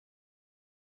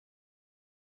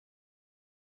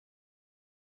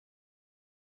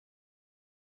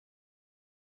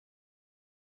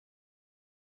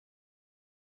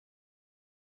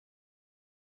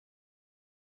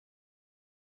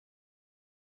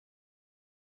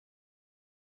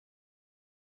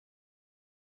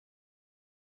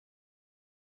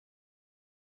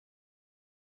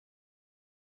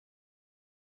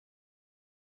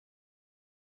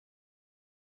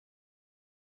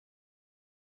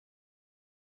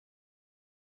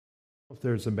If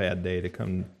there's a bad day to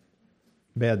come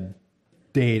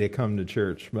to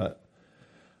church, but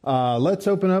let's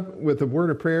open up with a word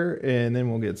of prayer, and then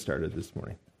we'll get started this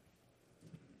morning.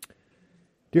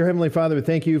 Dear Heavenly Father,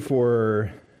 thank you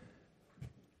for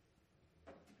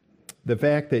the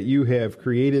fact that you have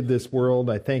created this world.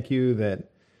 I thank you that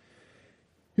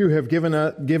you have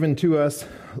given to us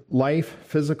life,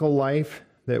 physical life,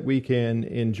 that we can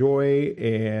enjoy,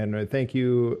 and I thank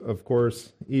you, of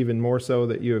course, even more so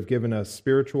that you have given us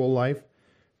spiritual life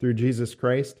through Jesus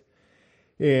Christ.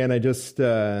 And I just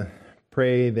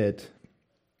pray that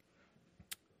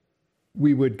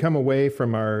we would come away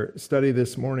from our study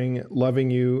this morning loving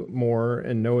you more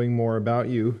and knowing more about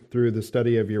you through the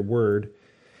study of your word.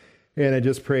 And I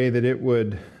just pray that it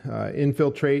would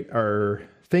infiltrate our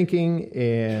thinking,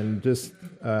 and just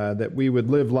that we would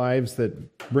live lives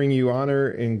that bring you honor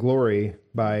and glory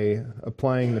by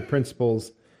applying the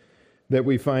principles that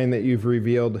we find that you've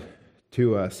revealed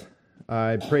to us.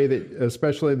 I pray that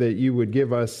especially that you would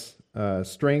give us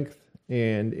strength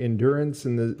and endurance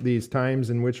in these times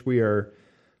in which we are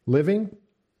living,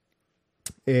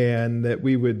 and that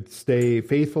we would stay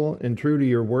faithful and true to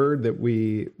your word, that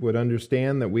we would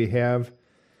understand that we have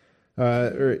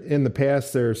in the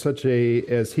past, there's such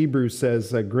as Hebrews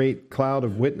says, a great cloud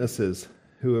of witnesses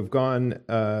who have gone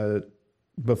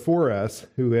before us,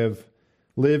 who have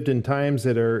lived in times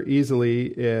that are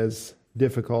easily as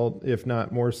difficult, if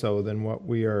not more so, than what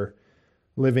we are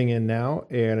living in now.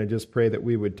 And I just pray that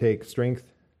we would take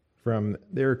strength from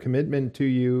their commitment to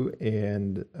you,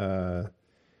 and that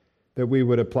we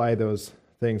would apply those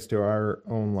things to our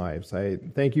own lives. I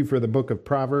thank you for the book of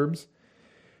Proverbs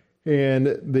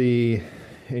and the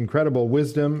incredible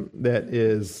wisdom that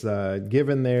is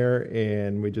given there,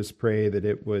 and we just pray that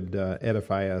it would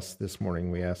edify us this morning.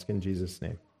 We ask in Jesus'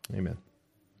 name. Amen.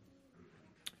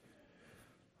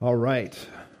 All right.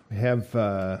 We have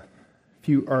a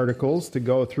few articles to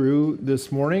go through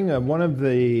this morning. One of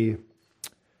the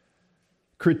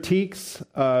critiques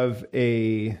of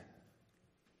a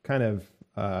kind of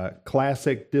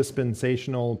classic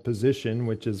dispensational position,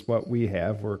 which is what we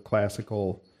have. We're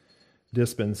classical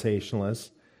dispensationalists.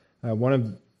 One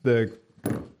of the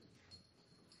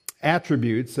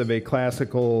attributes of a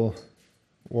classical,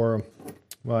 or,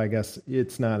 well, I guess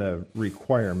it's not a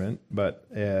requirement, but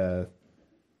a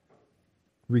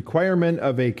requirement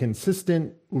of a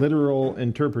consistent literal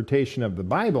interpretation of the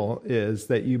Bible is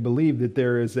that you believe that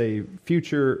there is a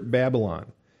future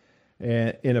Babylon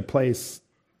in a place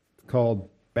called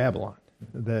Babylon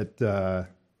that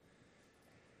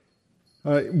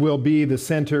will be the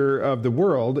center of the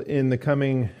world in the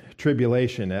coming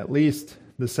tribulation. At least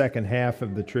the second half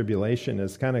of the tribulation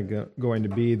is kind of going to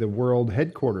be the world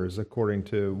headquarters, according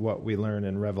to what we learn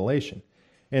in Revelation.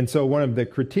 And so one of the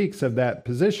critiques of that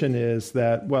position is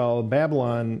that, well,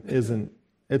 Babylon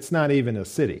it's not even a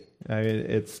city. I mean,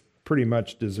 it's pretty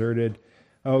much deserted.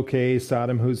 Okay,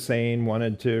 Saddam Hussein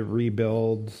wanted to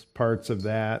rebuild parts of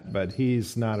that, but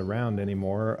he's not around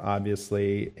anymore,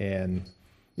 obviously, and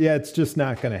yeah, it's just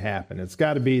not going to happen. It's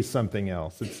got to be something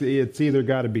else. It's either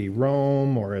got to be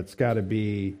Rome, or it's got to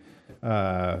be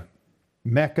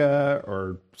Mecca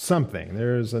or something.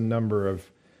 There's a number of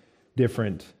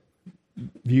different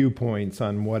viewpoints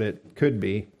on what it could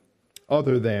be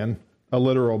other than a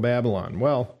literal Babylon.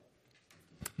 Well,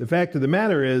 the fact of the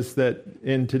matter is that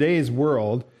in today's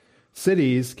world,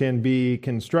 cities can be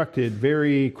constructed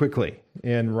very quickly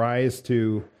and rise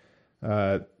to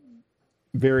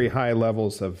very high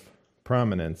levels of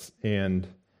prominence. And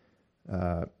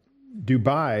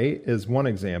Dubai is one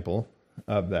example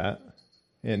of that.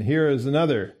 And here is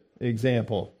another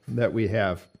example that we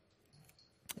have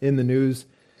in the news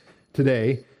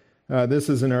today. This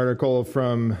is an article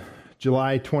from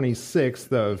July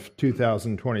 26th of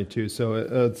 2022. So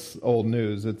it's old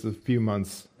news. It's a few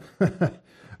months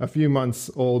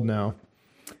old now.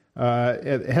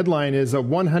 Headline is a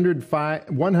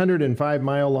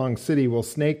 105-mile-long city will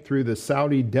snake through the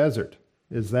Saudi desert.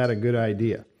 Is that a good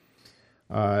idea?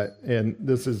 And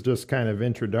this is just kind of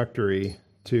introductory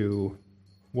to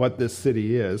what this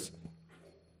city is.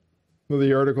 Well,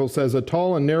 the article says, a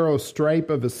tall and narrow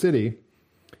stripe of a city,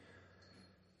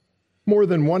 more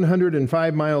than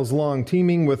 105 miles long,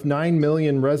 teeming with 9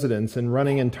 million residents and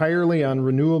running entirely on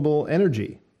renewable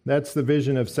energy. That's the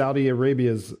vision of Saudi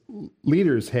Arabia's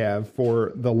leaders have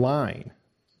for the Line.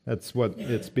 That's what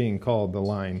it's being called, the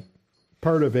Line.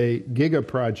 Part of a giga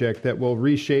project that will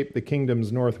reshape the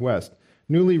kingdom's northwest.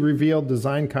 Newly revealed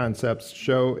design concepts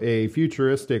show a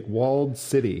futuristic walled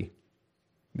city.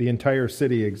 The entire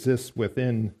city exists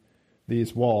within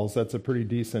these walls. That's a pretty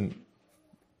decent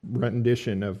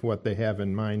rendition of what they have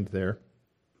in mind there.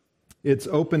 Its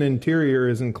open interior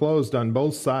is enclosed on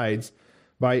both sides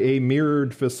by a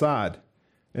mirrored facade.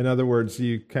 In other words,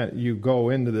 you go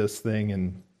into this thing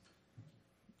and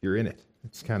you're in it.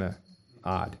 It's kind of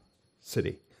odd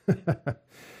city.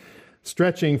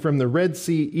 Stretching from the Red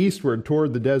Sea eastward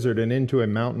toward the desert and into a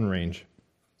mountain range.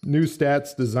 New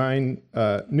stats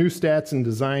and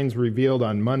designs revealed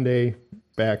on Monday,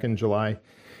 back in July,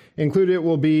 include it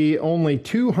will be only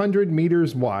 200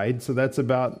 meters wide, so that's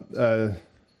about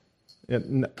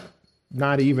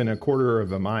not even a quarter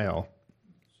of a mile,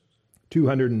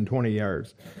 220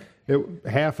 yards,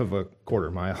 half of a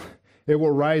quarter mile. It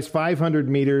will rise 500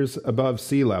 meters above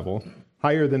sea level,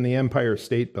 higher than the Empire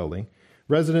State Building.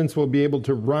 Residents will be able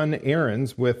to run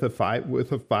errands with a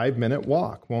 5-minute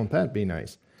walk. Won't that be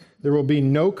nice? There will be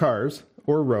no cars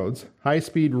or roads.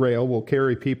 High-speed rail will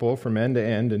carry people from end to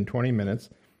end in 20 minutes.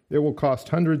 It will cost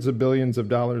hundreds of billions of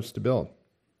dollars to build.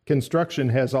 Construction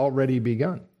has already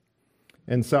begun,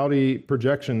 and Saudi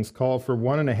projections call for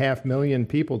 1.5 million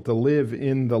people to live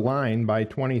in the line by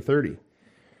 2030.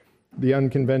 The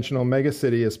unconventional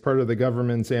megacity is part of the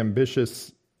government's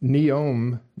ambitious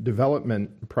NEOM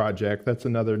development project. That's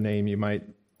another name you might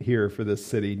hear for this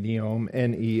city, NEOM,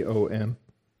 N-E-O-M,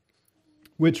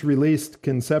 which released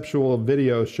conceptual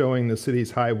videos showing the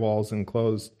city's high walls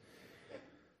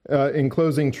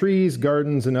enclosing trees,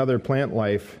 gardens, and other plant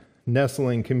life,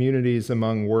 nestling communities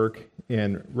among work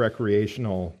and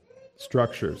recreational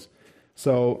structures.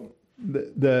 So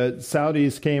the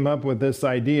Saudis came up with this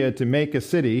idea to make a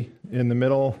city in the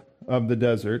middle of the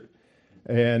desert,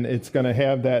 and it's going to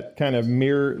have that kind of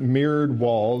mirrored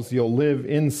walls. You'll live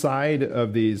inside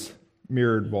of these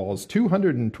mirrored walls,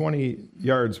 220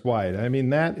 yards wide. I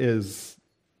mean, that is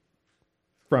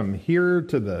from here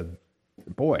to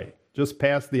just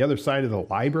past the other side of the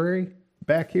library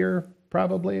back here,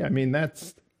 probably. I mean,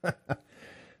 that's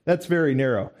very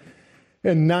narrow.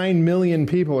 And 9 million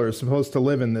people are supposed to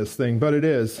live in this thing, but it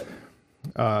is.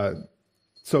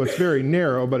 So it's very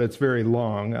narrow, but it's very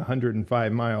long,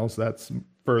 105 miles. That's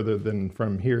further than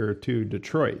from here to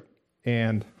Detroit,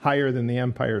 and higher than the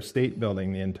Empire State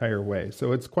Building the entire way.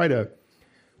 So it's quite a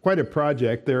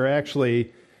project. They're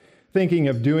actually thinking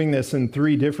of doing this in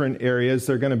 3 different areas.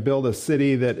 They're going to build a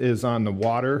city that is on the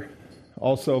water,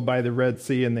 also by the Red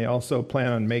Sea, and they also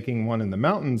plan on making one in the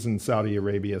mountains in Saudi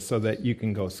Arabia so that you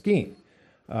can go skiing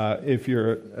if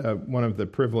you're one of the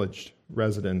privileged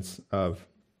residents of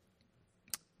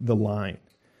the line.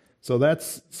 So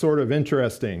that's sort of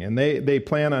interesting. And they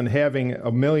plan on having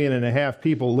 1.5 million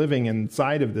people living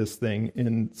inside of this thing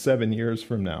in 7 years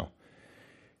from now.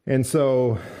 And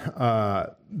so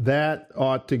that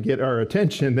ought to get our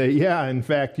attention that, yeah, in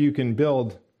fact, you can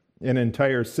build an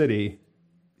entire city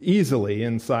easily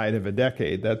inside of a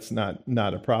decade. That's not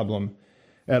a problem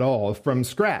at all. From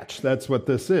scratch, that's what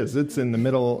this is. It's in the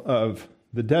middle of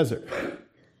the desert.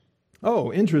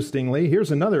 Oh, interestingly,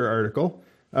 here's another article.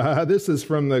 This is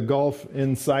from the Gulf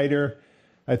Insider.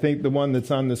 I think the one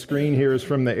that's on the screen here is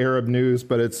from the Arab News,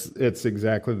 but it's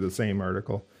exactly the same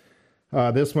article.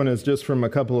 This one is just from a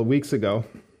couple of weeks ago.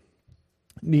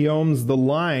 NEOM's the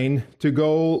line to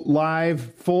go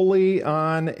live fully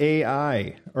on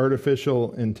AI,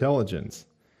 artificial intelligence.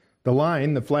 The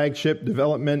line, the flagship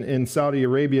development in Saudi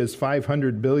Arabia's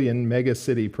 $500 billion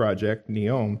megacity project,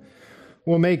 NEOM,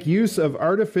 will make use of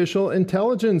artificial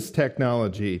intelligence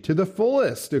technology to the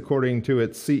fullest, according to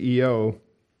its CEO,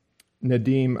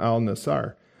 Nadim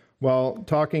Al-Nassar. While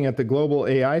talking at the Global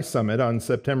AI Summit on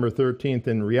September 13th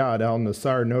in Riyadh,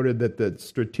 Al-Nassar noted that the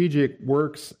strategic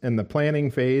works and the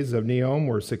planning phase of NEOM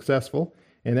were successful,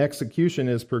 and execution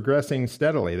is progressing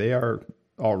steadily. They are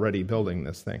already building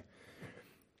this thing.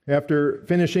 After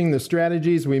finishing the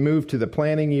strategies, we moved to the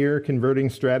planning year. Converting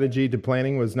strategy to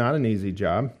planning was not an easy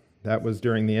job. That was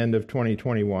during the end of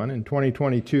 2021. In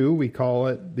 2022, we call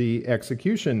it the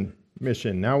execution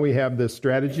mission. Now we have the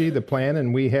strategy, the plan,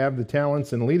 and we have the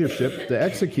talents and leadership to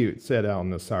execute, said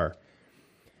Al-Nassar.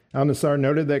 Al-Nassar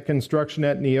noted that construction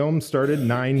at NEOM started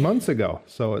 9 months ago,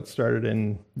 so it started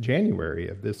in January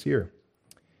of this year.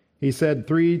 He said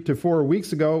 3 to 4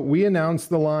 weeks ago, we announced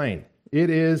the line. It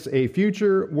is a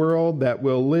future world that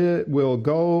will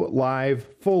go live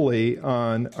fully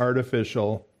on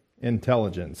artificial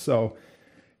intelligence. So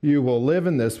you will live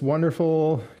in this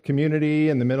wonderful community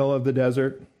in the middle of the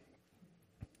desert.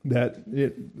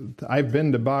 I've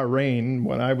been to Bahrain.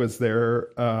 When I was there,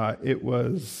 it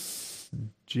was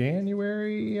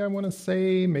January, I want to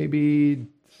say, maybe,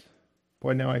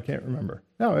 now I can't remember.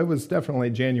 No, it was definitely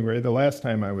January, the last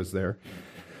time I was there.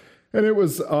 And it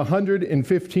was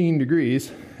 115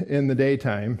 degrees in the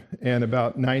daytime and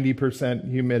about 90%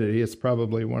 humidity. It's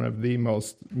probably one of the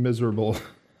most miserable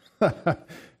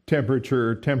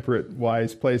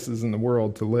temperate-wise places in the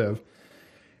world to live.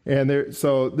 And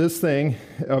so this thing,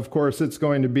 of course, it's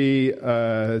going to be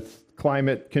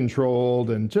climate-controlled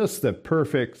and just the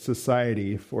perfect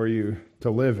society for you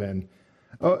to live in.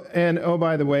 Oh,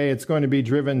 by the way, it's going to be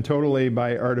driven totally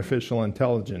by artificial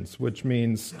intelligence, which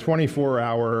means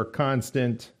 24-hour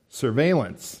constant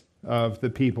surveillance of the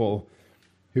people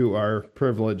who are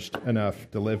privileged enough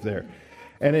to live there.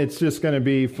 And it's just going to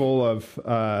be full of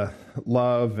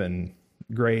love and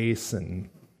grace and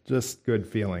just good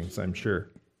feelings, I'm sure.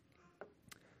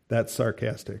 That's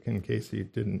sarcastic, in case you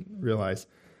didn't realize.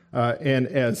 And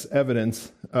as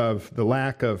evidence of the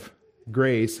lack of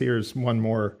grace, here's one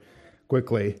more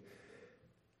quickly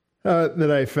that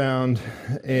I found.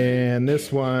 And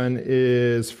this one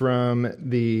is from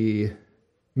the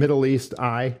Middle East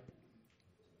Eye.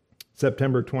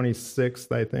 September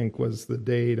 26th, I think, was the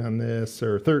date on this,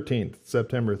 or 13th,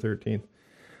 September 13th.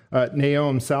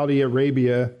 Neom, Saudi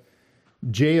Arabia,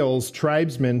 jails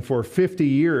tribesmen for 50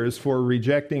 years for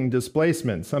rejecting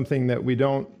displacement. Something that we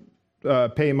don't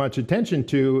pay much attention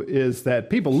to is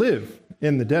that people live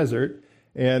in the desert.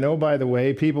 And oh, by the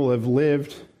way, people have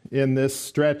lived in this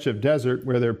stretch of desert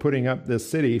where they're putting up this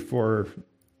city for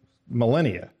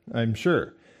millennia, I'm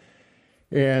sure.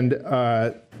 And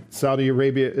Saudi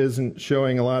Arabia isn't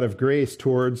showing a lot of grace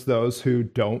towards those who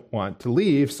don't want to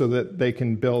leave so that they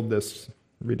can build this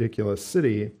ridiculous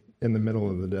city in the middle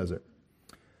of the desert.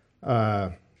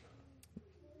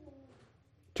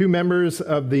 Two members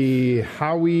of the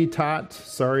Hawitat,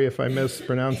 sorry if I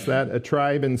mispronounced that, a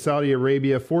tribe in Saudi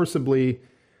Arabia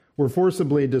were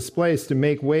forcibly displaced to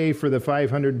make way for the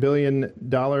 $500 billion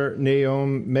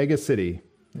Neom megacity.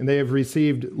 And they have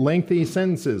received lengthy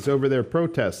sentences over their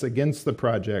protests against the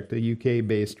project, a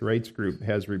UK-based rights group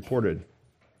has reported.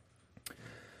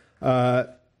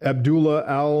 Abdullah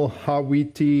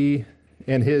al-Hawiti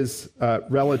and his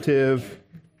relative,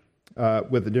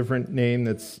 with a different name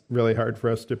that's really hard for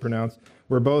us to pronounce,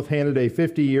 were both handed a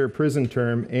 50-year prison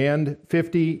term and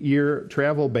 50-year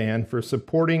travel ban for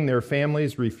supporting their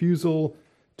families' refusal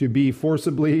to be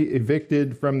forcibly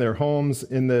evicted from their homes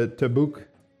in the Tabuk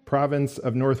province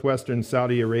of northwestern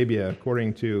Saudi Arabia,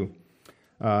 according to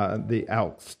the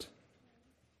Alst,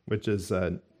 which is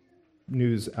a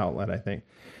news outlet, I think.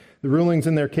 The rulings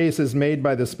in their cases made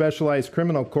by the Specialized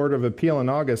Criminal Court of Appeal in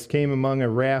August came among a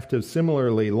raft of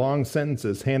similarly long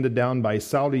sentences handed down by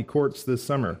Saudi courts this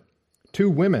summer. Two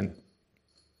women,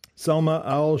 Salma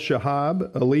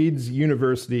al-Shahab, a Leeds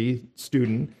University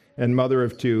student and mother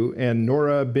of two, and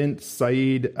Nora bint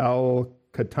Saeed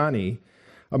al-Khatani,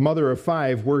 a mother of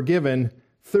five, were given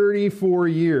 34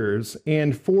 years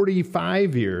and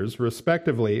 45 years,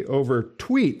 respectively, over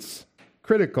tweets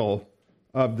critical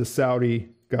of the Saudi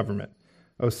government.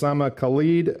 Osama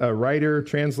Khalid, a writer,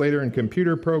 translator, and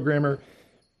computer programmer,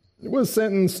 was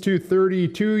sentenced to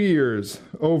 32 years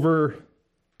over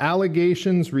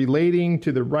allegations relating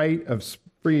to the right of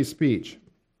free speech.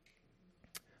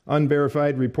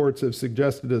 Unverified reports have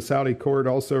suggested a Saudi court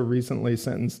also recently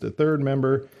sentenced a third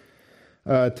member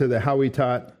to the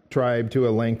Hawitat tribe to a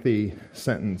lengthy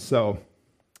sentence. So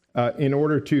in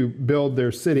order to build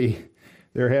their city,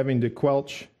 they're having to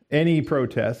quelch any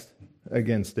protest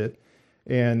against it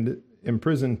and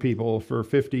imprison people for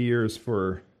 50 years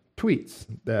for tweets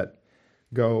that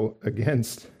go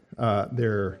against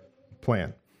their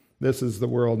plan. This is the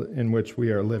world in which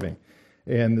we are living.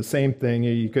 And the same thing,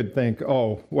 you could think,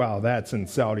 oh, wow, that's in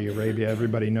Saudi Arabia.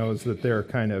 Everybody knows that they're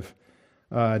kind of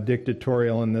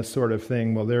dictatorial and this sort of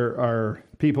thing. Well, there are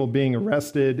people being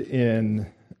arrested and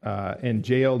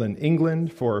jailed in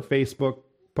England for Facebook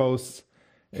posts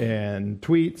and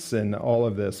tweets and all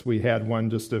of this. We had one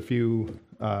just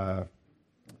a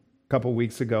couple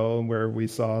weeks ago where we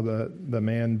saw the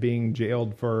man being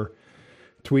jailed for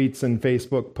tweets and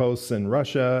Facebook posts in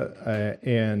Russia,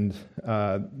 and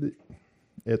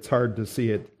it's hard to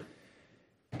see it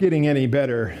getting any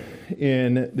better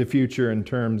in the future in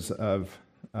terms of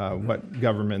what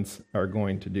governments are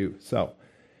going to do. So,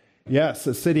 yes,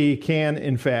 a city can,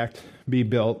 in fact, be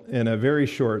built in a very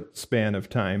short span of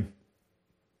time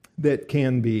that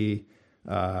can be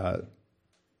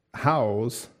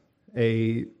house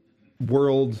a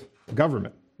world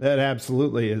government. That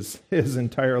absolutely is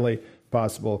entirely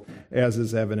possible, as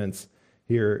is evidence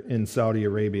here in Saudi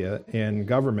Arabia. And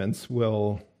governments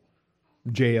will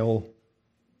jail.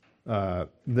 Later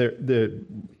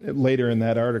in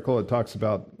that article, it talks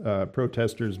about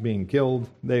protesters being killed.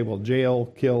 They will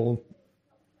jail, kill,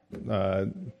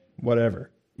 whatever,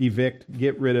 evict,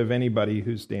 get rid of anybody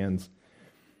who stands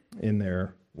in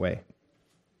their way.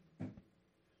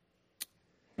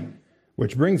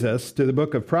 Which brings us to the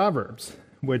book of Proverbs,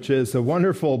 which is a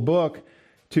wonderful book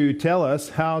to tell us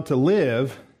how to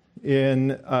live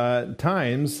in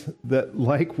times that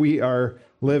like we are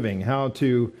living, how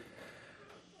to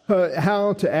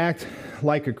act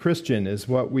like a Christian is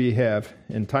what we have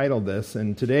entitled this.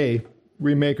 And today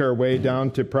we make our way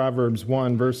down to Proverbs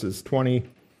 1, verses 20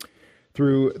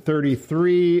 through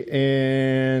 33,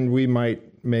 and we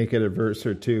might make it a verse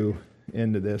or two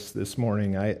into this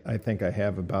morning. I think I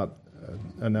have about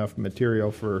enough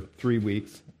material for 3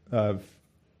 weeks of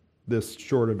this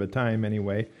short of a time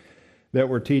anyway that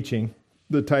we're teaching.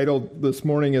 The title this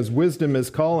morning is Wisdom is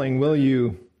Calling, Will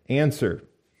You Answer?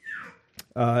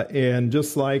 And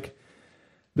just like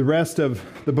the rest of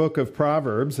the book of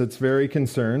Proverbs, it's very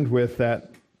concerned with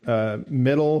that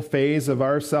middle phase of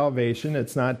our salvation.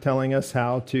 It's not telling us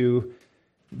how to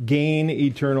gain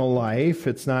eternal life.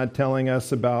 It's not telling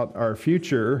us about our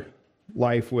future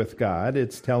life with God.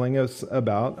 It's telling us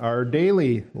about our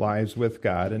daily lives with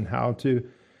God and how to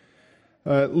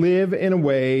live in a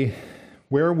way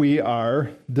where we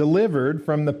are delivered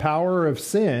from the power of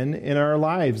sin in our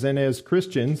lives. And as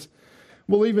Christians,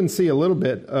 we'll even see a little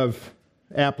bit of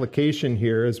application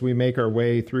here as we make our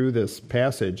way through this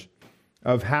passage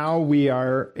of how we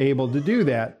are able to do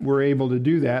that. We're able to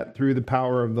do that through the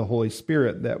power of the Holy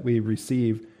Spirit that we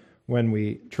receive when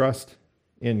we trust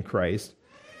in Christ.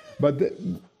 But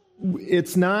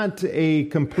it's not a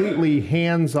completely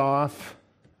hands-off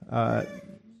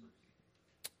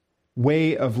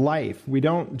way of life. We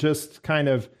don't just kind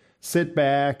of sit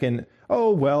back and,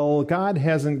 oh, well, God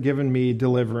hasn't given me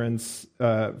deliverance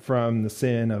from the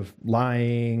sin of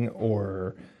lying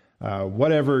or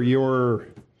whatever your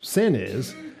sin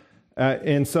is,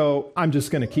 and so I'm just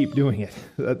going to keep doing it.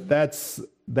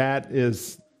 That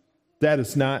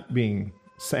is not being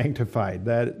sanctified.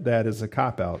 That is a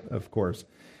cop-out, of course,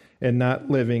 and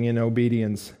not living in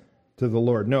obedience to the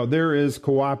Lord. No, there is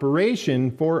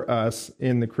cooperation for us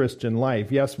in the Christian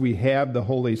life. Yes, we have the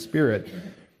Holy Spirit,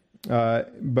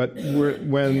 but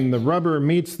when the rubber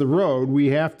meets the road, we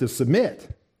have to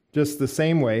submit, just the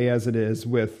same way as it is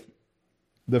with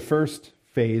the first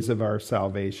phase of our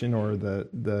salvation, or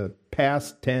the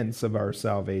past tense of our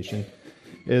salvation,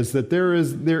 is that there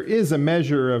is a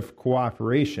measure of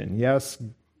cooperation. Yes,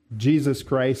 Jesus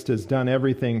Christ has done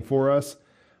everything for us.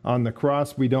 On the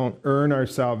cross, we don't earn our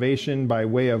salvation by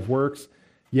way of works.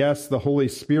 Yes, the Holy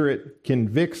Spirit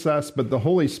convicts us, but the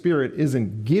Holy Spirit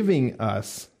isn't giving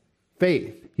us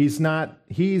faith. He's not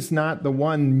the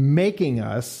one making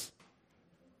us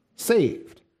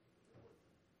saved.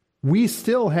 We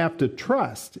still have to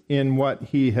trust in what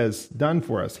he has done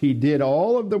for us. He did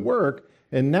all of the work,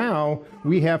 and now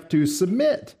we have to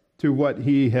submit to what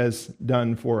he has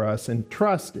done for us and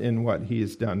trust in what he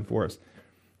has done for us.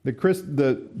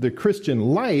 The Christian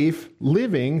life,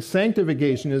 living,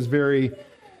 sanctification is very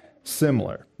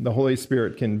similar. The Holy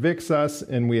Spirit convicts us,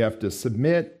 and we have to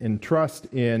submit and trust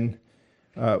in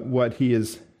what he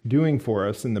is doing for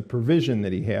us and the provision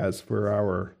that he has for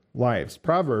our lives.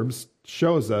 Proverbs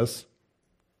shows us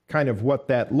kind of what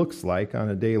that looks like on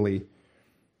a daily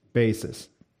basis.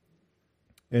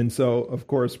 And so, of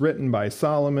course, written by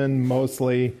Solomon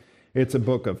mostly. It's a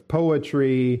book of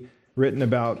poetry written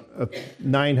about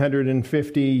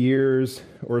 950 years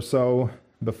or so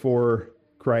before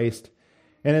Christ.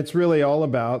 And it's really all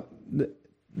about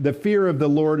the fear of the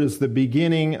Lord is the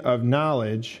beginning of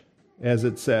knowledge, as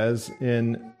it says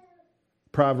in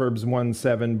Proverbs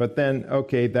 1:7. But then,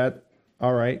 okay,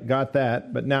 all right, got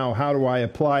that. But now how do I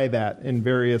apply that in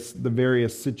the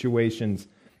various situations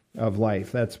of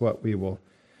life? That's what we will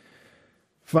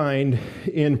find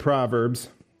in Proverbs.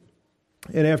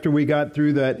 And after we got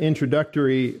through that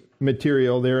introductory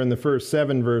material there in the first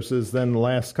 7 verses, then the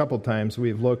last couple times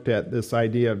we've looked at this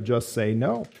idea of just say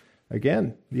no.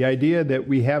 Again, the idea that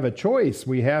we have a choice.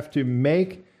 We have to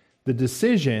make the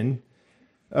decision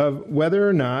of whether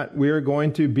or not we are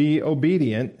going to be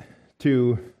obedient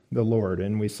to the Lord.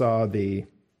 And we saw the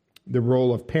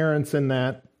role of parents in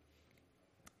that.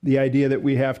 The idea that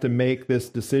we have to make this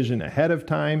decision ahead of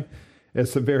time.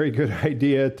 It's a very good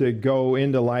idea to go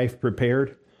into life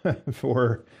prepared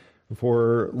for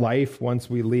life once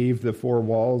we leave the 4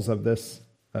 walls of this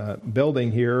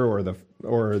building here,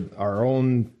 or our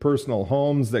own personal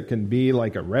homes that can be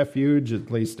like a refuge.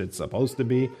 At least it's supposed to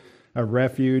be a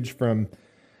refuge from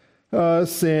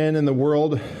sin and the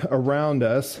world around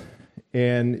us.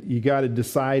 And you got to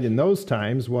decide in those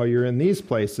times while you're in these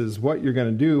places what you're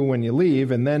going to do when you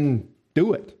leave, and then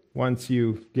do it once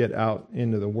you get out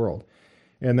into the world.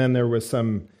 And then there was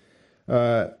some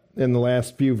in the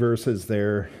last few verses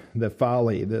there, the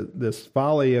folly, this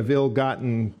folly of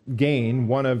ill-gotten gain,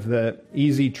 one of the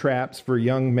easy traps for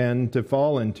young men to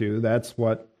fall into. That's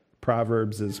what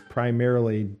Proverbs is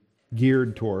primarily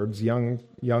geared towards, young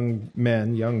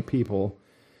men, young people.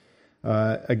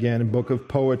 Again, a book of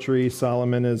poetry.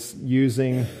 Solomon is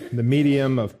using the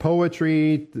medium of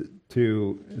poetry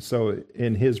so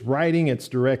in his writing it's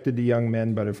directed to young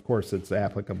men, but of course it's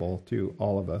applicable to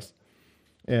all of us.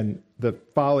 And the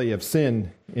folly of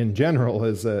sin in general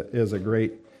is a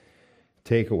great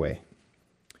takeaway.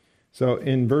 So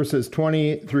in verses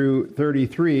 20 through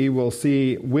 33, we'll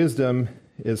see wisdom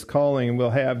is calling. We'll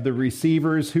have the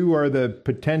receivers, who are the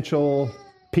potential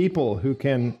people who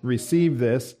can receive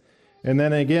this. And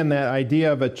then again, that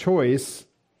idea of a choice,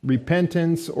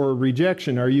 repentance or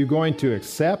rejection. Are you going to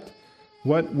accept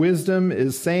what wisdom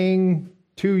is saying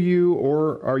to you,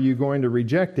 or are you going to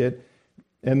reject it?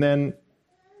 And then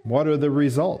what are the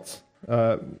results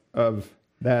of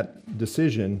that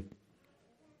decision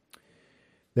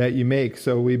that you make?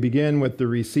 So we begin with the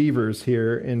receivers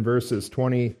here in verses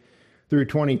 20 through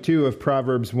 22 of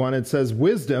Proverbs 1. It says,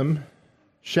 "Wisdom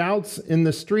shouts in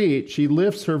the street. She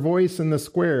lifts her voice in the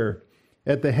square.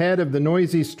 At the head of the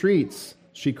noisy streets,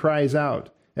 she cries out.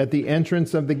 At the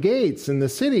entrance of the gates in the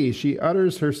city, she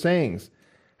utters her sayings.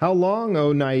 How long,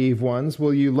 O naive ones,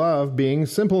 will you love being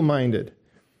simple-minded?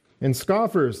 And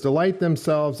scoffers delight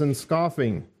themselves in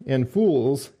scoffing, and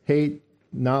fools hate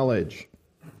knowledge."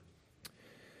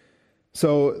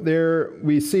 So there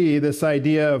we see this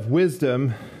idea of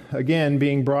wisdom, again,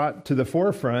 being brought to the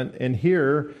forefront. And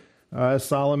here,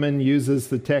 Solomon uses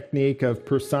the technique of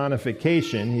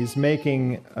personification. He's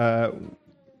making,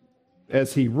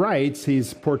 as he writes,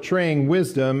 he's portraying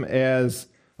wisdom as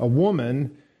a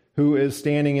woman who is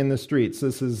standing in the streets.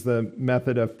 This is the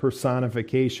method of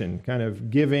personification, kind of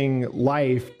giving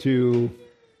life to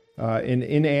an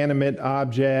inanimate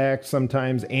object.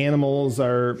 Sometimes animals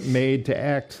are made to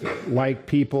act like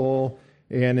people,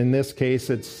 and in this case,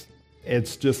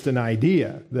 it's just an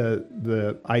idea.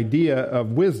 The idea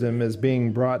of wisdom is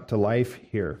being brought to life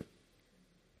here.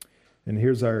 And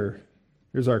here's our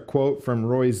quote from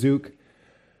Roy Zook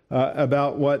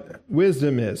about what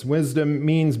wisdom is. Wisdom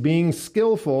means being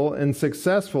skillful and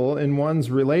successful in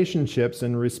one's relationships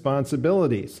and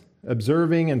responsibilities,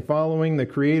 observing and following the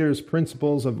Creator's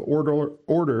principles of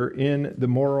order in the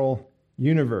moral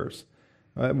universe.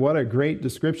 What a great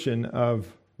description of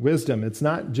wisdom. It's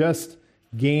not just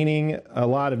gaining a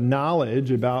lot of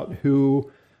knowledge about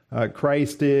who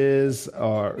Christ is,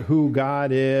 or who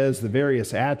God is, the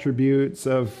various attributes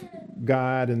of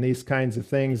God and these kinds of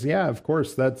things. Yeah, of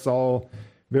course, that's all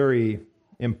very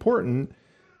important,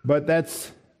 but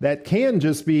that can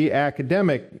just be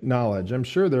academic knowledge. I'm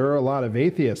sure there are a lot of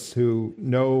atheists who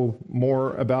know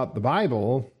more about the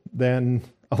Bible than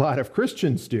a lot of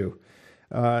Christians do.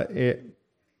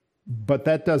 But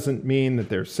that doesn't mean that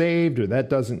they're saved, or that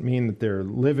doesn't mean that they're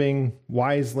living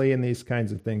wisely in these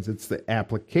kinds of things. It's the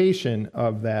application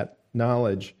of that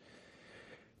knowledge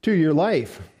to your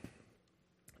life,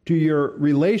 to your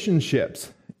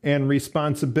relationships and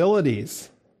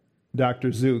responsibilities,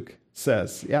 Dr. Zook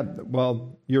says. Yeah,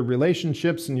 well, your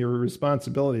relationships and your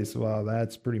responsibilities, well,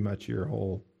 that's pretty much your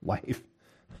whole life.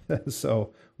 So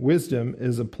wisdom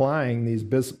is applying these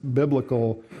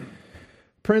biblical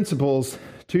principles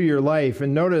to your life.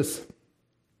 And notice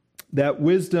that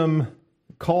wisdom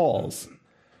calls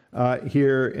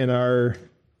here in our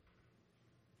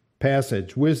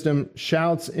passage. Wisdom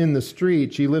shouts in the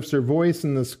street. She lifts her voice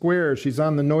in the square. She's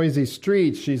on the noisy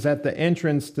streets. She's at the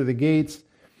entrance to the gates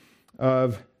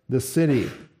of the city.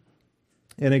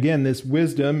 And again, this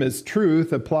wisdom is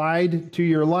truth applied to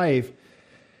your life.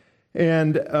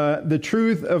 And the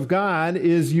truth of God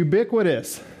is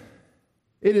ubiquitous.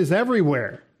 It is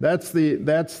everywhere. That's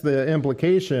the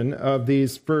implication of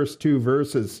these first two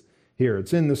verses here.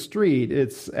 It's in the street.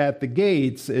 It's at the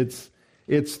gates.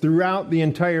 It's throughout the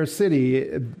entire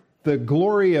city. The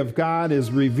glory of God is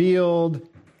revealed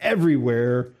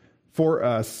everywhere for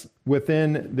us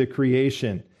within the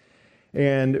creation.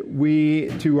 And we,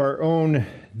 to our own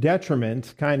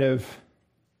detriment, kind of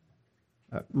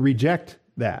reject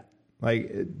that.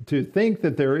 Like, to think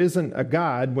that there isn't a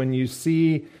God when you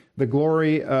see the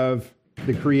glory of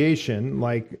the creation,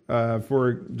 like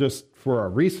for a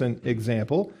recent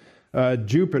example,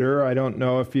 Jupiter. I don't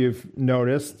know if you've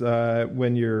noticed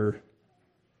when you're,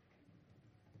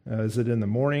 is it in the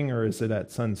morning or is it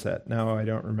at sunset? No, I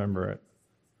don't remember it.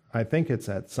 I think it's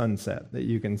at sunset that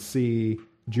you can see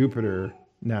Jupiter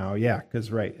now. Yeah,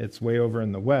 because right, it's way over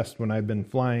in the west. When I've been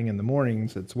flying in the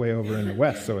mornings, it's way over in the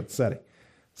west, so it's setting.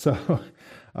 So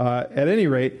At any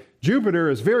rate, Jupiter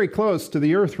is very close to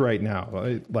the Earth right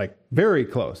now, like very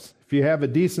close. If you have a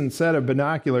decent set of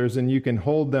binoculars and you can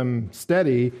hold them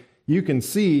steady, you can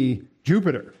see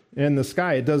Jupiter in the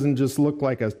sky. It doesn't just look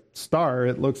like a star,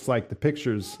 it looks like the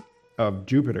pictures of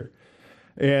Jupiter.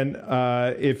 And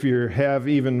if you have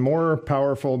even more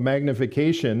powerful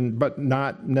magnification, but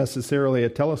not necessarily a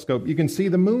telescope, you can see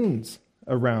the moons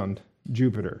around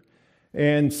Jupiter.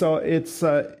 And so it's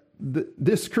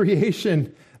this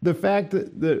creation, the fact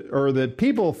that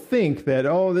people think that,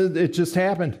 it just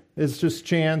happened. It's just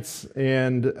chance.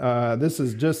 And this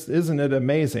is just, isn't it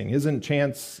amazing? Isn't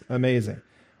chance amazing?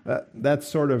 That's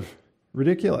sort of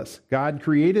ridiculous. God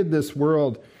created this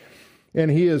world,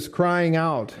 and he is crying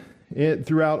out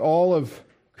throughout all of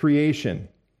creation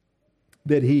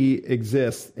that he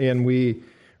exists. And we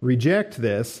reject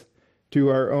this to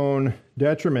our own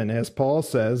detriment, as Paul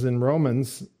says in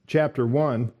Romans chapter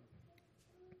 1,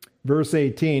 verse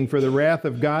 18, "For the wrath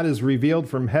of God is revealed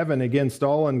from heaven against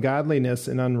all ungodliness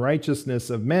and unrighteousness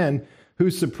of men who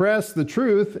suppress the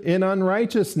truth in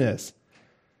unrighteousness."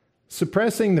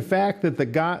 Suppressing the fact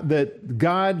that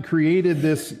God created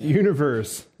this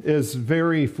universe is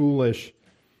very foolish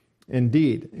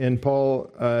indeed. And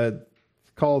Paul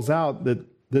calls out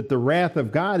that the wrath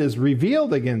of God is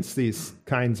revealed against this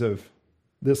kind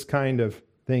of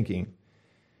thinking.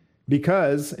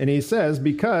 Because, and he says,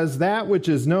 because that which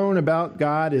is known about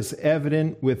God is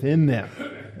evident within them.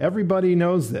 Everybody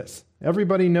knows this.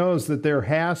 Everybody knows that there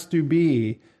has to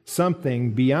be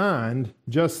something beyond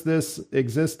just this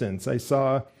existence. I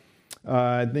saw,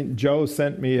 I think Joe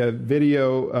sent me a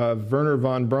video of Wernher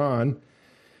von Braun,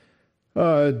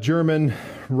 a German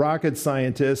rocket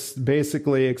scientist,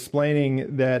 basically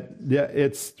explaining that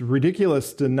it's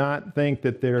ridiculous to not think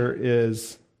that there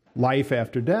is life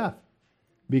after death,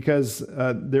 because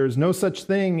there's no such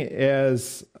thing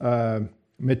as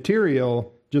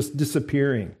material just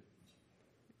disappearing.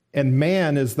 And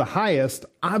man is the highest,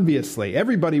 obviously.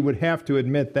 Everybody would have to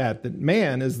admit that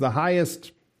man is the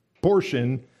highest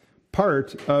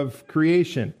part of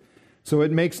creation. So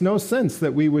it makes no sense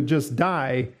that we would just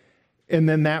die and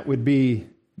then that would be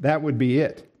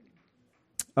it.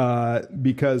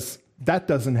 Because that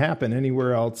doesn't happen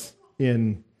anywhere else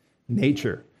in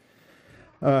nature.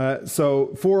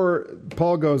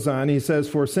 Paul goes on, he says,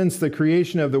 "For since the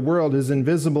creation of the world, his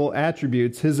invisible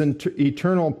attributes, his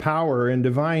eternal power and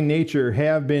divine nature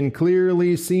have been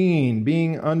clearly seen,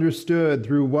 being understood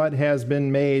through what has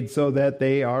been made, so that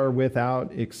they are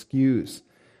without excuse."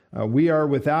 We are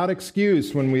without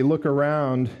excuse when we look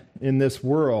around in this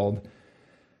world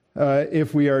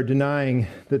if we are denying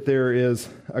that there is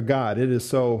a God. It is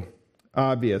so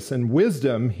obvious. And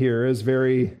wisdom here is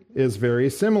very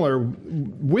similar.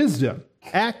 Wisdom,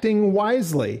 acting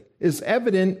wisely, is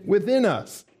evident within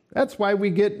us. That's why we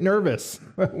get nervous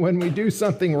when we do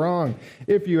something wrong,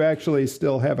 if you actually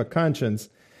still have a conscience.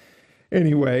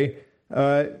 Anyway,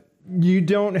 you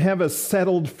don't have a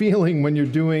settled feeling when you're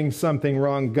doing something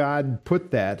wrong. God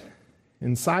put that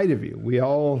inside of you. We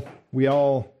all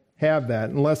have that,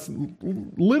 unless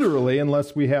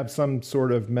we have some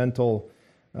sort of mental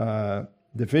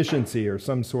deficiency or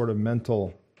some sort of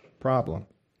mental problem.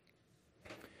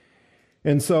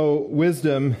 And so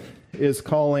wisdom is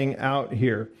calling out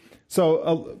here.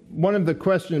 So one of the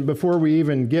questions, before we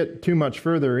even get too much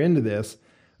further into this,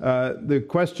 the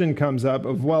question comes up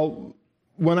of, well,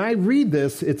 when I read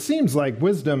this, it seems like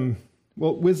wisdom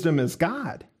is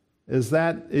God. Is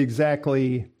that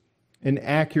exactly an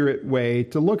accurate way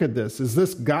to look at this? Is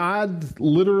this God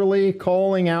literally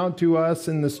calling out to us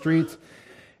in the streets?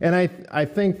 And I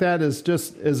think that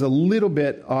is a little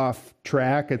bit off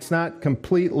track. It's not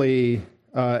completely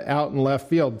out in left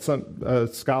field. Some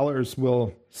scholars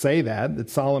will say that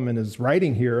Solomon is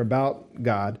writing here about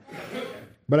God.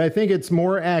 But I think it's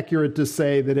more accurate to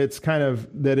say that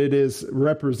it is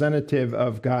representative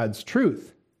of God's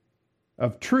truth,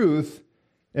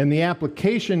 and the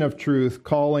application of truth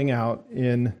calling out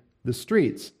in the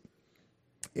streets.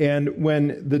 And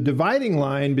when the dividing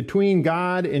line between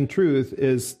God and truth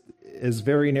is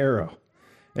very narrow,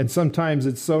 and sometimes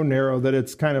it's so narrow that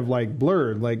it's kind of like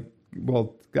blurred, like,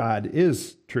 well, God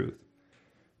is truth.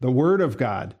 The Word of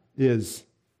God is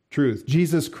truth.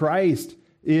 Jesus Christ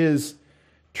is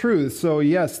truth. So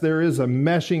yes, there is a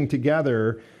meshing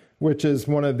together, which is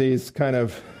one of these kind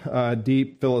of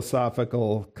deep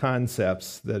philosophical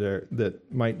concepts that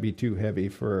might be too heavy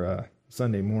for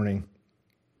Sunday morning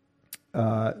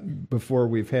before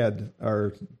we've had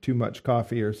our too much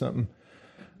coffee or something.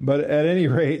 But at any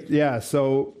rate, yeah,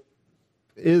 so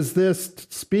is this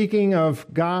speaking of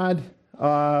God?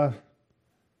 Kind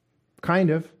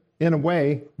of. in a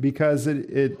way, because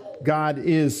God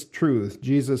is truth.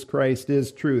 Jesus Christ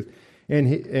is truth.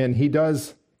 And he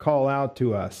does call out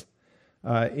to us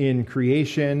in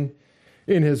creation,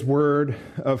 in his word,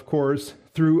 of course,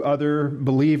 through other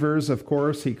believers, of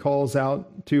course, he calls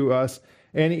out to us,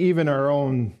 and even our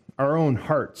own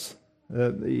hearts.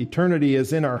 The eternity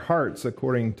is in our hearts,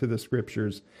 according to the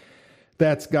scriptures.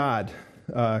 That's God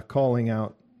calling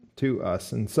out to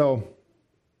us. And so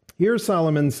here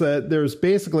Solomon said there's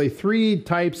basically three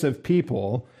types of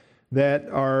people that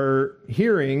are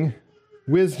hearing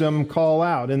wisdom call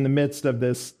out in the midst of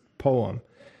this poem.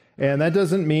 And that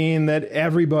doesn't mean that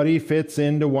everybody fits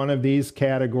into one of these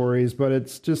categories, but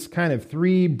it's just kind of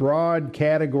three broad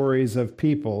categories of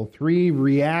people, three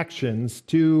reactions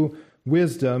to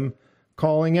wisdom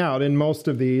calling out. And most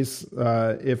of these,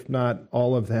 if not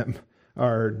all of them,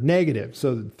 are negative.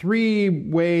 So three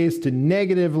ways to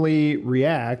negatively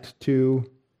react to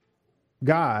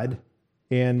God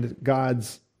and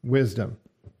God's wisdom.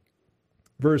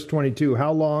 Verse 22,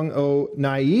 how long, O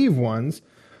naive ones,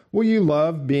 will you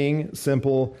love being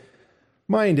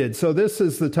simple-minded? So this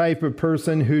is the type of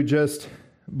person who just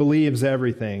believes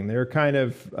everything. They're kind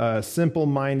of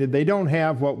simple-minded. They don't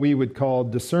have what we would call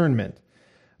discernment.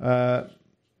 And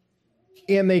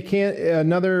they can't,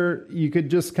 you could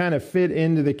just kind of fit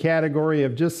into the category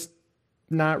of just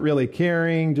not really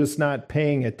caring, just not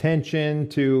paying attention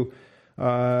to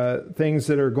things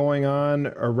that are going on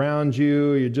around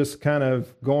you. You're just kind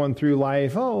of going through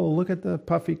life. Oh, look at the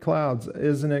puffy clouds.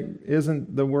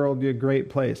 Isn't the world a great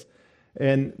place?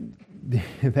 And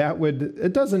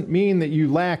it doesn't mean that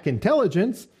you lack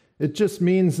intelligence. It just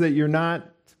means that you're not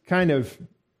kind of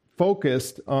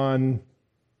focused on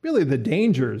really the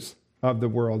dangers of the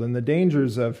world and the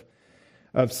dangers of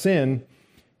sin,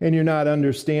 and you're not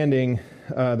understanding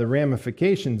the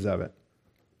ramifications of it.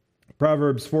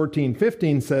 Proverbs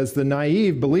 14:15 says, the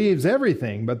naive believes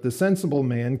everything, but the sensible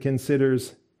man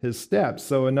considers his steps.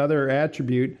 So another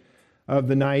attribute of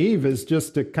the naive is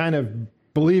just to kind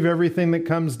of believe everything that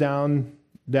comes down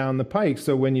the pike.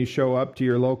 So when you show up to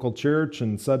your local church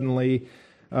and suddenly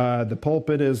the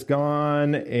pulpit is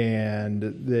gone and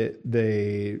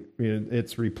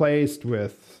it's replaced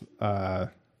with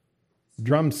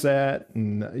drum set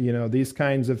and these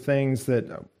kinds of things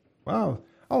that, wow,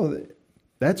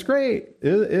 that's great.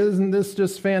 Isn't this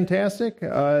just fantastic?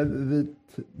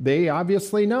 They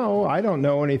obviously know. I don't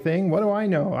know anything. What do I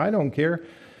know? I don't care.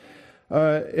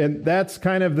 And that's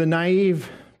kind of the naive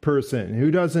person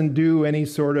who doesn't do any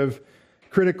sort of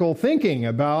critical thinking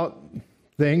about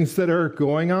things that are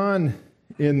going on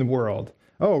in the world.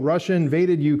 Oh, Russia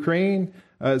invaded Ukraine.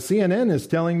 CNN is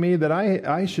telling me that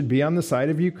I should be on the side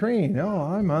of Ukraine. Oh,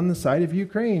 I'm on the side of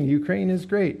Ukraine. Ukraine is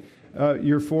great.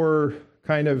 You're for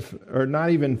or not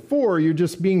even for, you're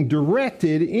just being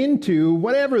directed into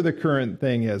whatever the current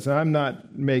thing is. I'm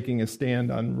not making a stand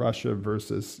on Russia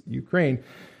versus Ukraine,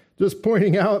 just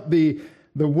pointing out the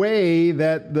way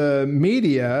that the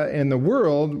media and the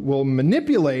world will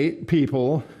manipulate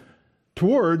people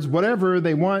towards whatever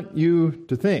they want you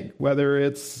to think, whether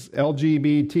it's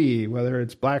LGBT, whether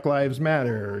it's Black Lives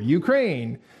Matter,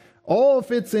 Ukraine, all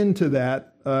fits into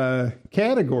that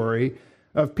category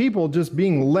of people just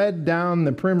being led down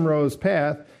the primrose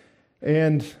path,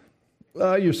 and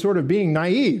you're sort of being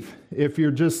naive if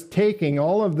you're just taking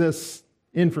all of this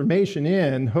information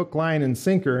in, hook, line, and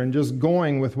sinker, and just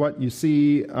going with what you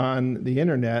see on the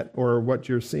internet or what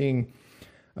you're seeing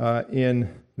in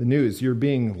the news. You're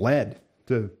being led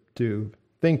to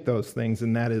think those things,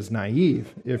 and that is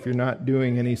naive if you're not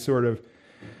doing any sort of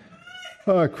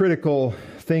critical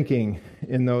thinking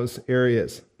in those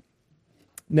areas.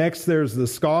 Next, there's the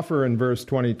scoffer in verse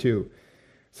 22.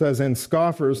 It says, and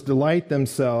scoffers delight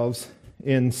themselves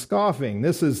in scoffing.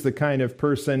 This is the kind of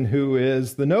person who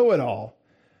is the know-it-all.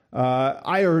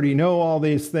 I already know all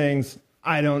these things.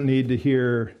 I don't need to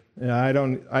hear. I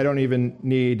don't even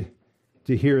need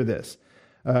to hear this.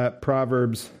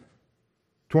 Proverbs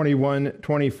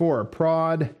 21:24.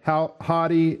 Prod,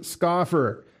 haughty,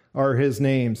 scoffer are his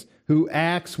names, who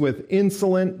acts with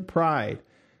insolent pride.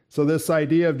 So this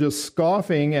idea of just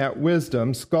scoffing at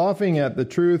wisdom, scoffing at the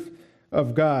truth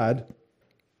of God,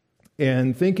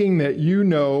 and thinking that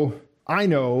I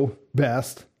know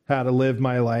best how to live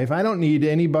my life. I don't need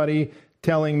anybody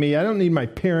telling me. I don't need my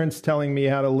parents telling me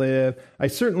how to live. I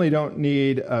certainly don't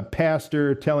need a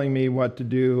pastor telling me what to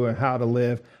do and how to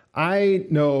live. I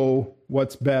know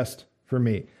what's best for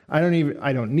me. I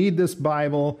don't need this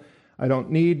Bible. I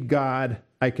don't need God.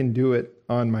 I can do it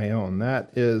on my own.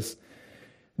 That is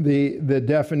the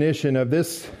definition of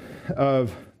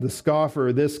the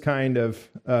scoffer, this kind of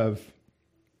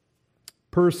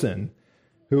person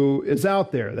who is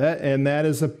out there. That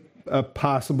is a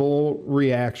possible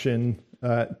reaction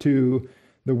to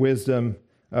the wisdom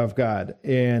of God.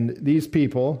 And these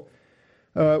people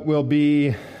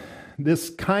this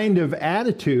kind of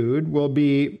attitude will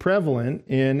be prevalent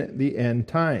in the end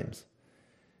times.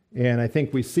 And I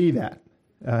think we see that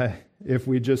if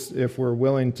we're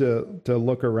willing to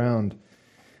look around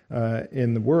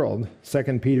in the world.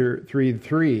 2 Peter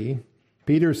 3:3,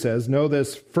 Peter says, "Know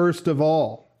this first of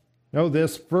all." Know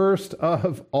this first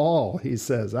of all, he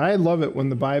says. I love it when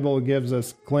the Bible gives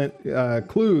us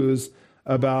clues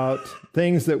about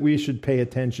things that we should pay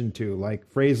attention to, like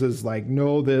phrases like,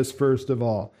 "Know this first of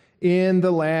all. In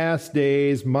the last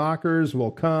days, mockers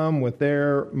will come with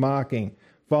their mocking,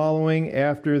 following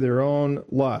after their own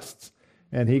lusts."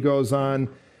 And he goes on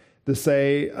to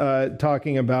say,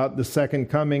 talking about the second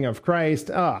coming of Christ,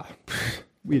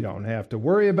 we don't have to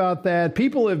worry about that.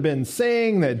 People have been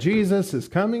saying that Jesus is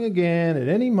coming again at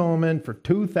any moment for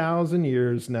 2,000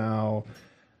 years now.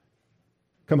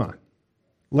 Come on.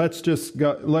 Let's just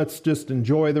go. Let's just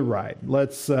enjoy the ride.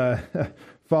 Let's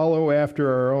follow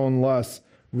after our own lusts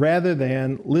rather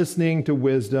than listening to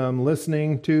wisdom,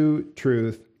 listening to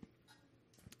truth,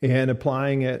 and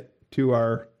applying it to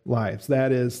our lives.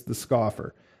 That is the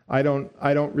scoffer. I don't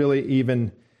really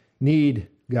even need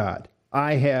God.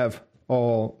 I have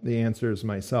all the answers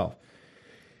myself.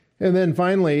 And then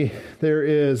finally, there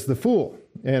is the fool.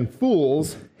 And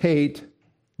fools hate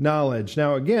knowledge.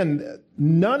 Now, again,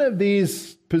 none of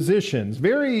these positions,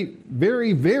 very,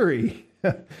 very, very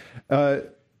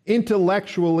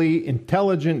intellectually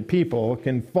intelligent people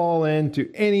can fall into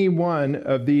any one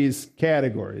of these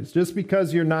categories. Just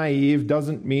because you're naive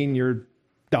doesn't mean you're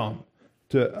dumb.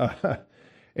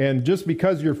 And just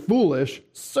because you're foolish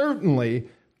certainly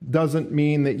doesn't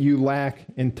mean that you lack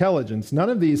intelligence. None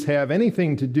of these have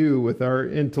anything to do with our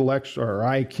intellect or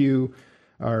our IQ,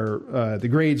 or the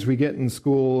grades we get in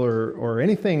school, or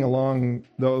anything along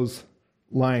those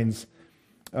lines.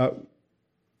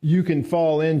 You can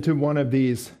fall into one of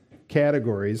these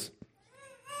categories,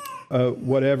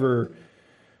 whatever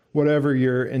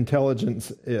your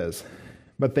intelligence is.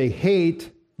 But they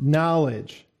hate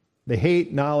knowledge. They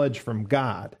hate knowledge from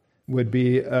God, would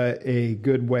be a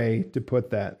good way to put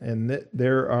that. And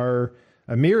there are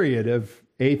a myriad of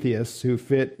atheists who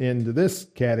fit into this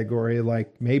category,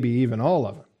 like maybe even all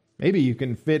of them. Maybe you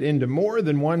can fit into more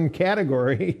than one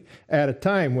category at a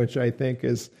time, which I think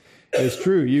is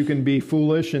true. You can be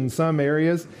foolish in some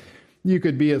areas. You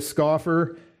could be a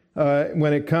scoffer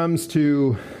when it comes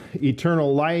to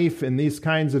eternal life and these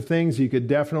kinds of things. You could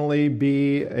definitely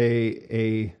be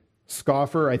a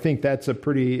scoffer. I think that's a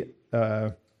pretty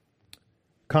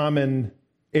common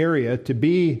area to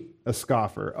be a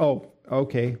scoffer. Oh,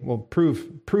 okay, well,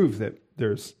 prove that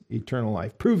there's eternal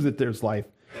life. Prove that there's life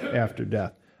after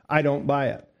death. I don't buy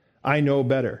it. I know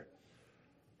better.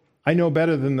 I know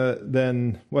better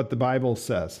than what the Bible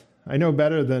says. I know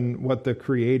better than what the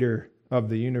creator of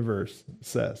the universe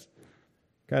says.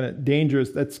 Kind of dangerous.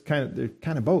 They're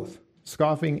kind of both,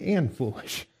 scoffing and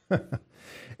foolish.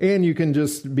 And you can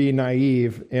just be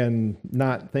naive and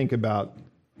not think about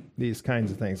these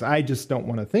kinds of things. I just don't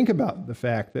want to think about the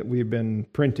fact that we've been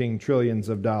printing trillions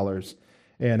of dollars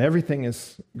and everything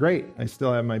is great. I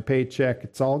still have my paycheck.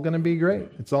 It's all going to be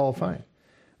great. It's all fine.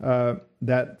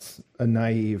 That's a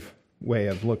naive way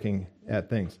of looking at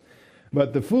things.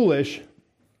 But the foolish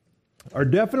are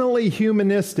definitely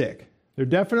humanistic. They're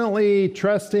definitely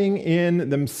trusting in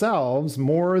themselves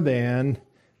more than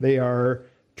they are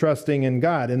trusting in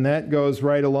God. And that goes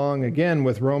right along again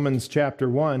with Romans chapter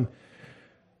 1,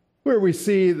 where we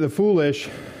see the foolish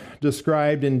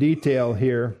described in detail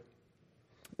here.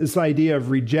 This idea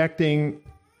of rejecting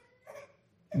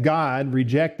God,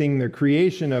 rejecting the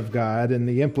creation of God, and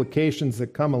the implications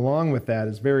that come along with that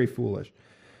is very foolish.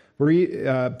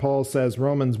 Paul says,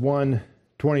 Romans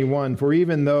 1:21, "For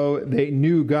even though they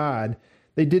knew God,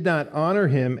 they did not honor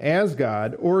him as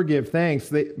God or give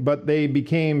thanks, but they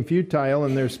became futile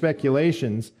in their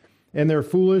speculations, and their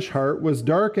foolish heart was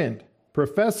darkened.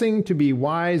 Professing to be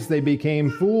wise, they became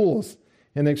fools,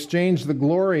 and exchanged the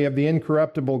glory of the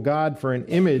incorruptible God for an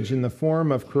image in the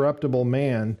form of corruptible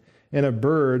man, and of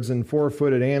birds and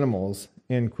four-footed animals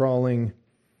and crawling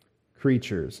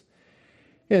creatures."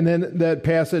 And then that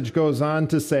passage goes on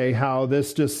to say how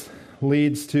this just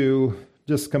leads to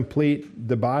just complete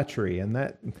debauchery. And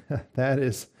that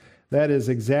is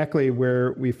exactly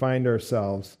where we find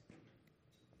ourselves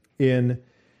in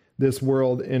this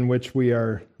world in which we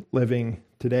are living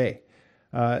today.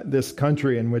 This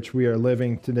country in which we are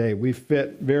living today. We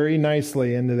fit very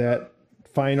nicely into that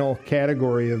final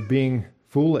category of being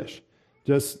foolish.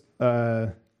 Just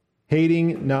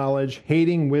hating knowledge,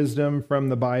 hating wisdom from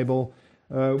the Bible.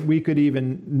 We could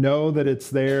even know that it's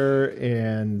there.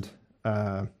 And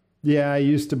I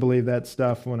used to believe that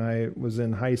stuff when I was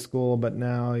in high school, but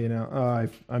now,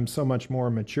 I'm so much more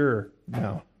mature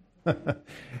now.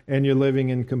 And you're living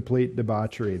in complete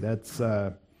debauchery. That's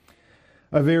a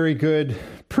very good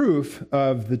proof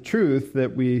of the truth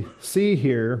that we see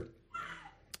here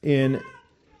in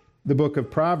the book of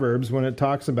Proverbs when it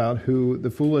talks about who the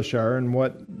foolish are and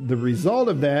what the result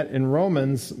of that in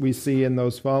Romans we see in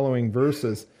those following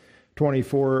verses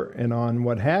 24 and on.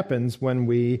 What happens when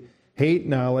we hate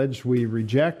knowledge, we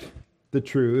reject the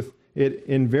truth, it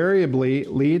invariably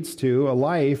leads to a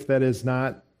life that is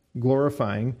not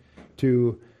glorifying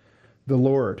to the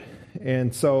Lord.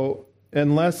 And so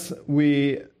unless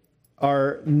we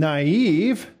are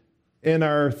naive in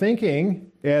our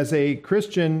thinking as a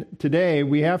Christian today,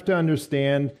 we have to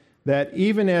understand that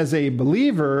even as a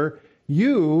believer,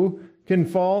 you can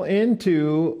fall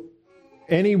into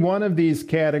any one of these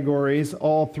categories,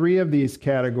 all three of these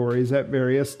categories at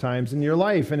various times in your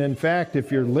life. And in fact,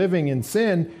 if you're living in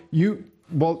sin, you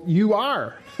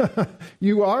are.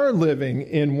 You are living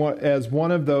as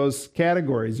one of those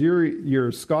categories.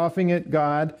 You're scoffing at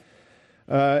God.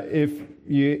 If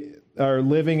you are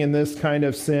living in this kind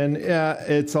of sin,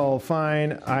 it's all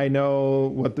fine. I know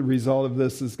what the result of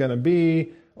this is going to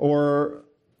be. Or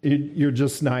you're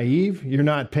just naive. You're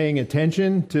not paying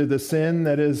attention to the sin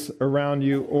that is around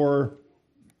you. Or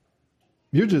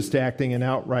you're just acting in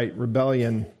outright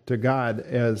rebellion to God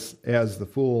as the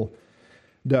fool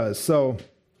does. So,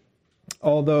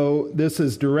 although this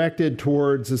is directed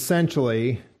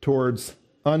essentially towards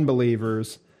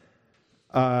unbelievers,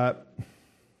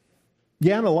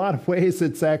 in a lot of ways,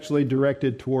 it's actually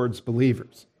directed towards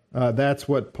believers. That's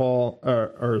what Paul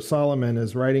or Solomon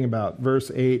is writing about.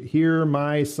 Verse 8, "Hear,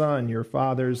 my son, your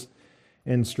father's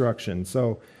instruction."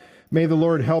 So may the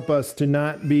Lord help us to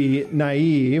not be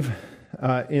naive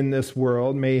in this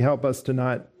world. May he help us to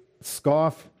not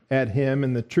scoff at him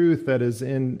and the truth that is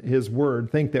in his word.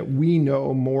 Think that we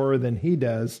know more than he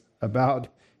does about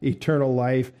eternal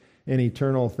life and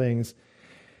eternal things.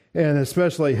 And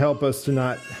especially help us to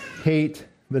not hate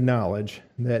the knowledge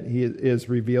that he is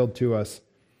revealed to us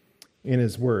in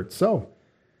his word. So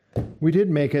we did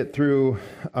make it through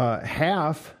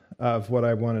half of what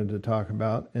I wanted to talk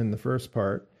about in the first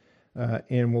part,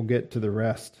 and we'll get to the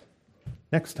rest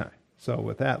next time. So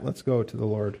with that, let's go to the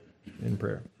Lord in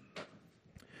prayer.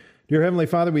 Dear Heavenly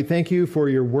Father, we thank you for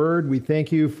your word. We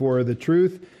thank you for the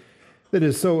truth that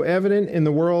is so evident in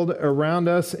the world around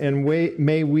us, and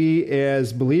may we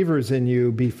as believers in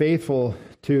you be faithful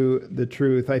to the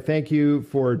truth. I thank you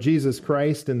for Jesus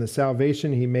Christ and the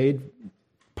salvation he made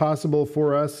possible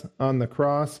for us on the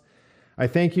cross. I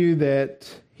thank you that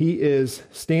he is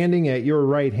standing at your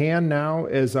right hand now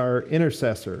as our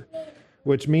intercessor,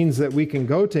 which means that we can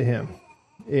go to him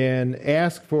and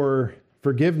ask for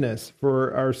forgiveness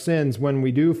for our sins when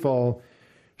we do fall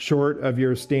short of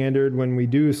your standard, when we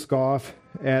do scoff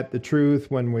at the truth,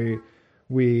 when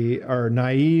we are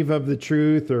naive of the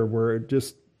truth, or we're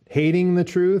just hating the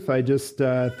truth. I just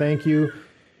thank you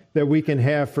that we can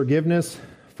have forgiveness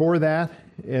for that,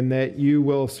 and that you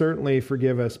will certainly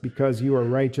forgive us because you are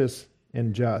righteous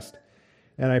and just.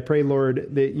 And I pray, Lord,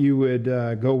 that you would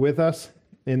go with us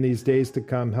in these days to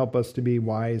come. Help us to be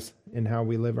wise in how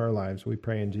we live our lives. We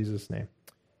pray in Jesus' name.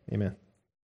 Amen.